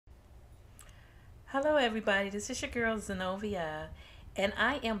Hello, everybody. This is your girl Zanovia, and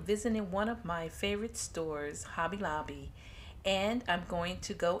I am visiting one of my favorite stores, Hobby Lobby, and I'm going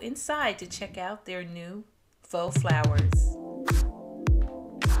to go inside to check out their new faux flowers.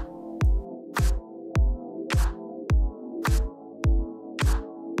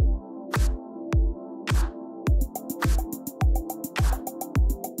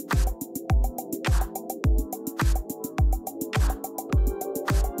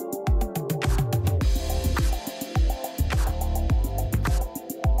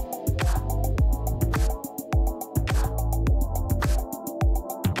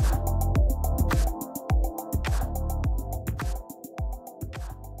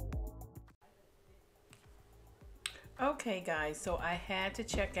 Okay, guys, so I had to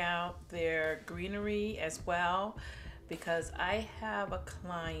check out their greenery as well because I have a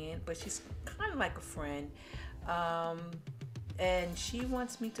client, but she's kind of like a friend, um, and she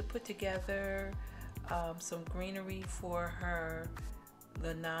wants me to put together some greenery for her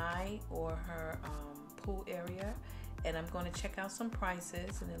lanai or her pool area. And I'm going to check out some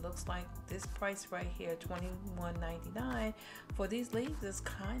prices, and it looks like this price right here, $21.99 for these leaves, is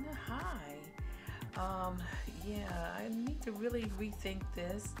kind of high. Yeah, I need to really rethink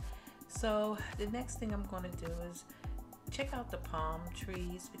this. So the next thing I'm going to do is check out the palm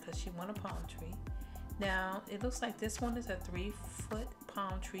trees because she wants a palm tree. Now it looks like this one is a 3-foot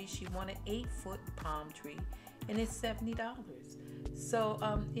palm tree. She wanted 8-foot palm tree, and it's $70. So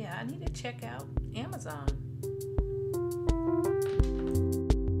yeah, I need to check out Amazon.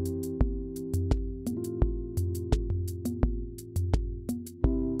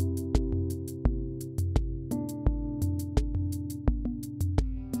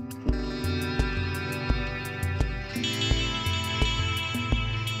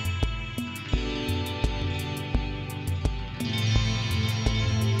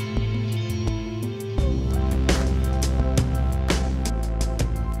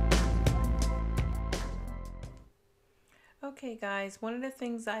 Okay guys, one of the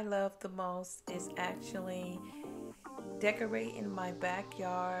things I love the most is actually decorating my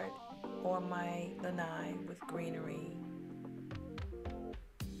backyard or my lanai with greenery.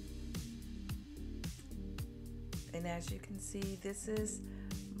 And as you can see, this is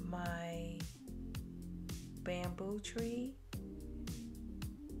my bamboo tree,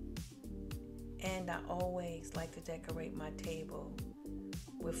 and I always like to decorate my table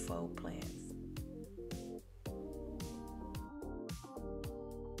with faux plants.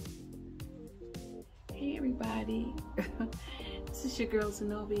 Hey everybody, this is your girl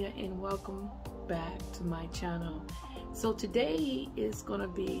Zanovia, and welcome back to my channel. So today is going to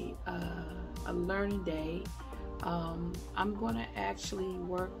be a learning day. I'm going to actually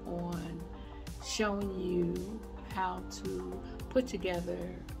work on showing you how to put together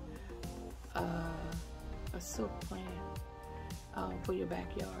a silk plant for your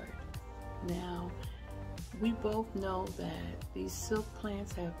backyard. Now, we both know that these silk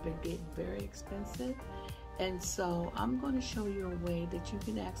plants have been getting very expensive, and so I'm going to show you a way that you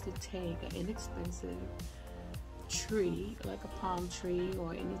can actually take an inexpensive tree, like a palm tree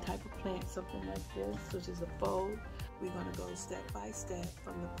or any type of plant, something like this, which is a faux. We're going to go step by step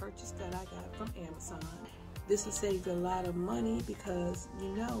from the purchase that I got from Amazon. This will save you a lot of money because,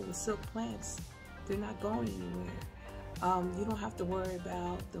 you know, with silk plants, they're not going anywhere. You don't have to worry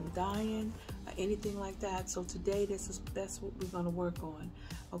about them dying or anything like that. So today, that's what we're going to work on.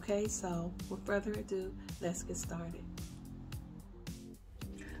 Okay, so with further ado, let's get started.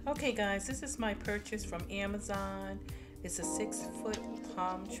 Okay guys, this is my purchase from Amazon. It's a 6-foot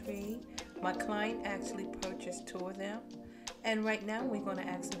palm tree. My client actually purchased 2 of them. And right now we're going to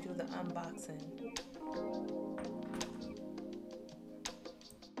actually do the unboxing.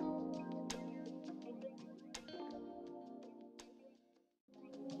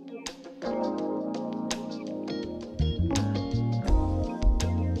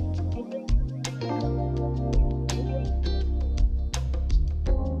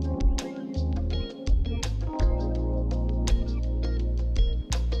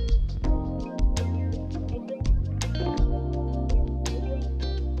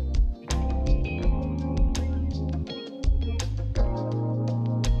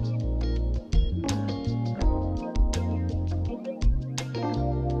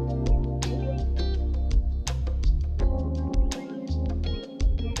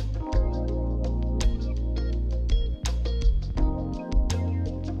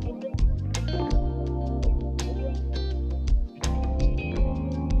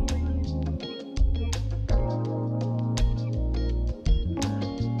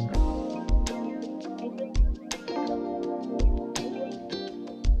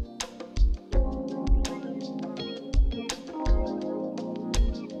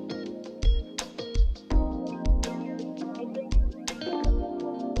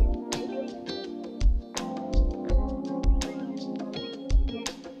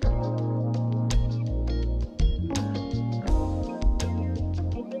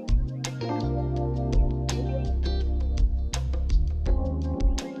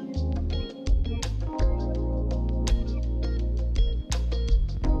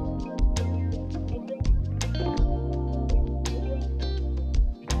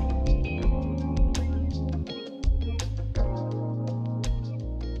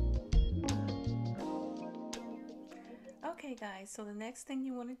 so the next thing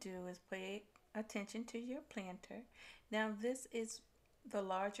you want to do is pay attention to your planter. Now this is the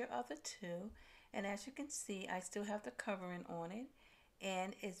larger of the two, and as you can see, I still have the covering on it,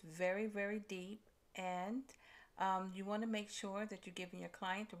 and it's very, very deep. And you want to make sure that you're giving your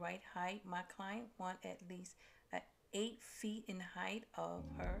client the right height. My client want at least 8 feet in height of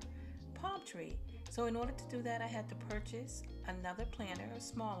her palm tree. So in order to do that, I had to purchase another planter, a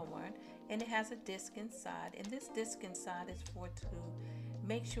smaller one, and it has a disc inside. And this disc inside is for to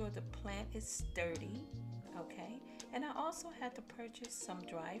make sure the plant is sturdy, okay? And I also had to purchase some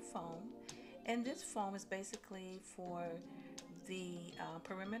dry foam. And this foam is basically for the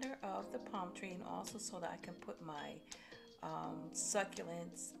perimeter of the palm tree, and also so that I can put my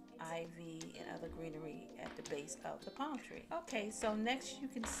succulents, ivy, and other greenery at the base of the palm tree. Okay, so next you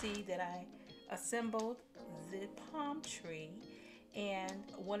can see that I assembled the palm tree, and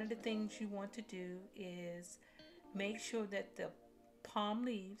one of the things you want to do is make sure that the palm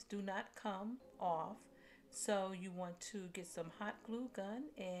leaves do not come off. So you want to get some hot glue gun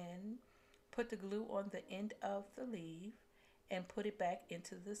and put the glue on the end of the leaf and put it back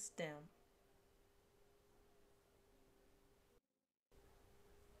into the stem.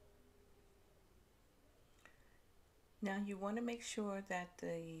 Now you want to make sure that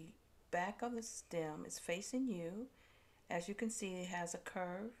the back of the stem is facing you. As you can see, it has a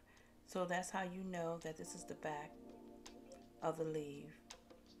curve, so that's how you know that this is the back of the leaf.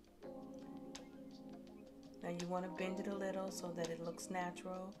 Now you want to bend it a little so that it looks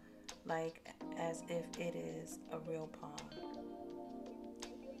natural, like as if it is a real palm.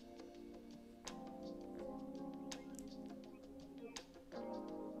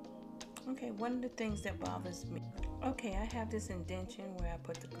 Okay, one of the things that bothers me. Okay, I have this indentation where I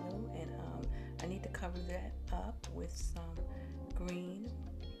put the glue, and I need to cover that up with some green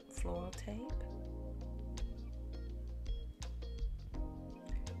floral tape.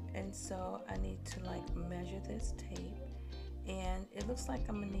 And so I need to like measure this tape, and it looks like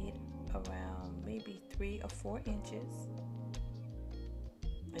I'm gonna need around maybe 3 or 4 inches.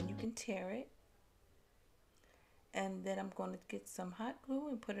 And you can tear it. And then I'm going to get some hot glue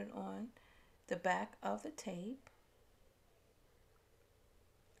and put it on the back of the tape.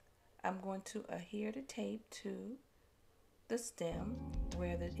 I'm going to adhere the tape to the stem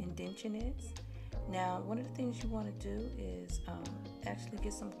where the indentation is. Now, one of the things you want to do is actually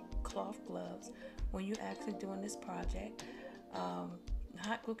get some cloth gloves when you're actually doing this project.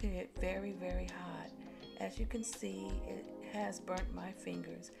 Hot glue can get very, very hot. As you can see, it has burnt my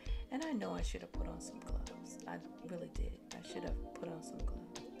fingers, and I know I should have put on some gloves. I really did. I should have put on some gloves.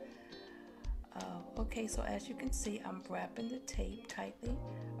 Okay, so as you can see, I'm wrapping the tape tightly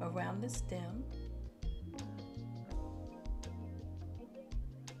around the stem.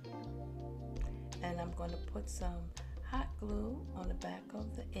 And I'm going to put some hot glue on the back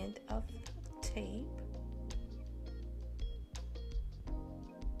of the end of the tape.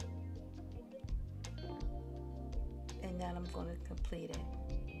 And then I'm going to complete it.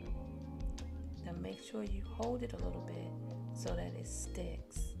 Now make sure you hold it a little bit so that it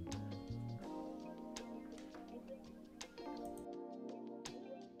sticks.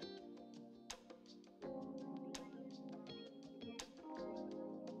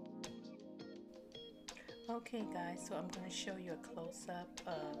 Okay guys, so I'm going to show you a close-up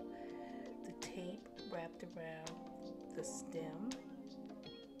of the tape wrapped around the stem.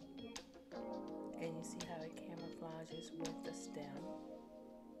 And you see how it camouflages with the stem.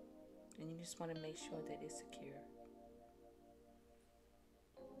 And you just want to make sure that it's secure.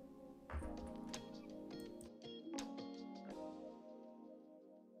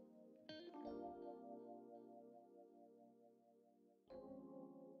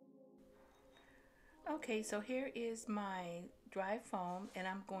 Okay, so here is my dry foam, and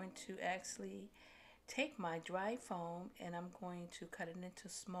I'm going to actually take my dry foam and I'm going to cut it into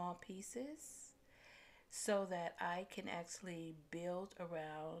small pieces so that I can actually build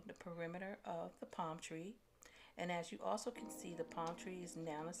around the perimeter of the palm tree. And as you also can see, the palm tree is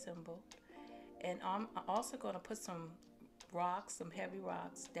now assembled. And I'm also going to put some rocks, some heavy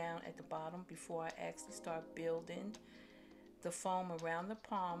rocks down at the bottom before I actually start building the foam around the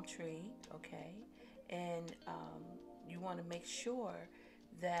palm tree, okay? And you want to make sure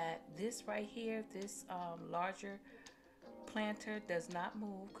that this right here, this larger planter does not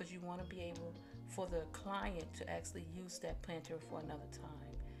move, because you want to be able for the client to actually use that planter for another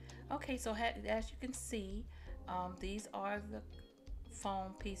time. Okay, so as you can see, these are the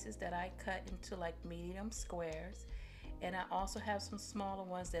foam pieces that I cut into like medium squares, and I also have some smaller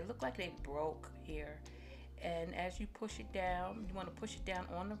ones that look like they broke here. And as you push it down, you want to push it down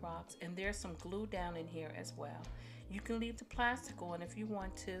on the rocks, and there's some glue down in here as well. You can leave the plastic on if you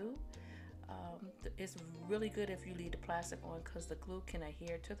want to. It's really good if you leave the plastic on because the glue can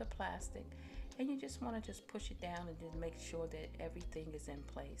adhere to the plastic, and you just want to just push it down and then make sure that everything is in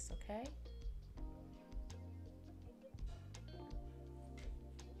place, okay?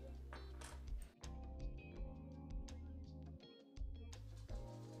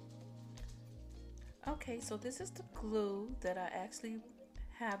 Okay, so this is the glue that I actually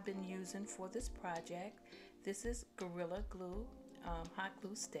have been using for this project. This is Gorilla Glue, hot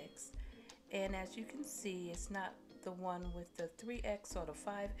glue sticks. And as you can see, it's not the one with the 3X or the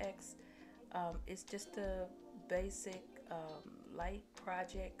 5X. It's just the basic light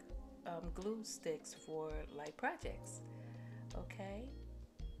project glue sticks for light projects. Okay.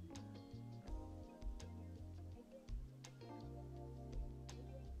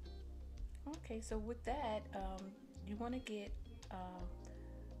 Okay, so with that, you want to get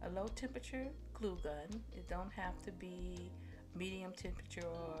a low temperature glue gun. It don't have to be medium temperature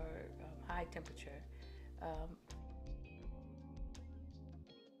or high temperature.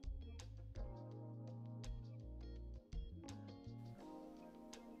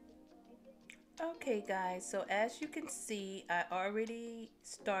 Okay guys, so as you can see, I already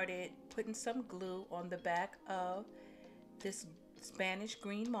started putting some glue on the back of this Spanish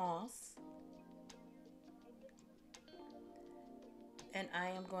green moss. And I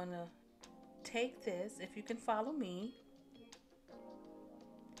am going to take this, if you can follow me,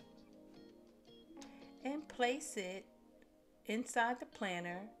 and place it inside the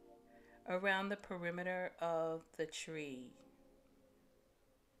planter around the perimeter of the tree.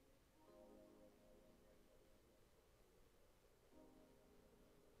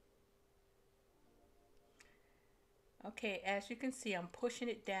 Okay, as you can see, I'm pushing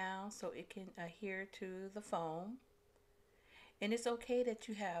it down so it can adhere to the foam. And it's okay that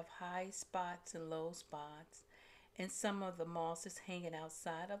you have high spots and low spots, and some of the moss is hanging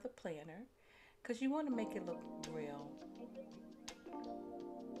outside of the planter because you want to make it look real.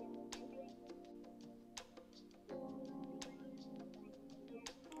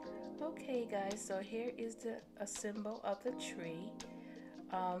 Okay guys, so here is a symbol of the tree.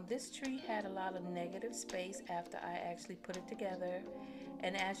 This tree had a lot of negative space after I actually put it together,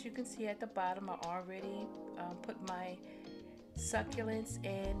 and as you can see at the bottom, I already put my succulents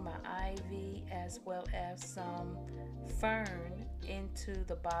and my ivy as well as some fern into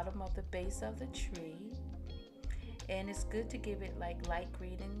the bottom of the base of the tree. And it's good to give it like light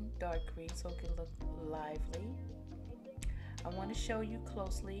green and dark green so it can look lively. I want to show you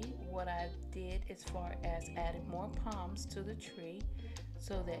closely what I did as far as adding more palms to the tree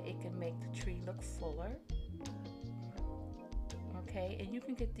so that it can make the tree look fuller. Okay, and you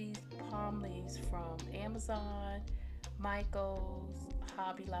can get these palm leaves from Amazon, Michael's,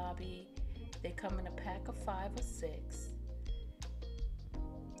 Hobby Lobby. They come in a pack of 5 or 6.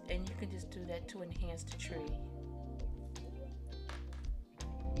 And you can just do that to enhance the tree.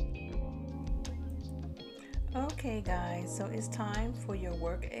 Okay guys, so it's time for your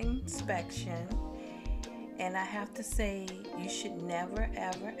work inspection. And I have to say, you should never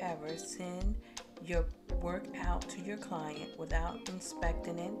ever ever send your work out to your client without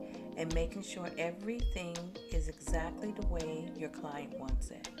inspecting it and making sure everything is exactly the way your client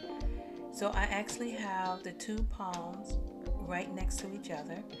wants it. So I actually have the 2 palms right next to each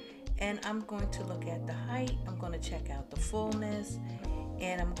other, and I'm going to look at the height, I'm going to check out the fullness,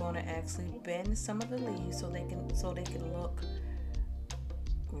 and I'm going to actually bend some of the leaves so they can look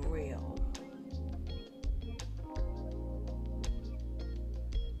real.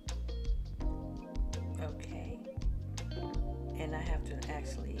 Okay, and I have to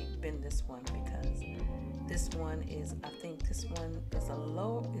actually bend this one because this one is, I think this one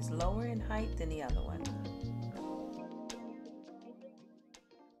is lower in height than the other one.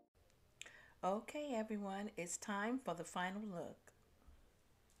 Okay everyone, it's time for the final look.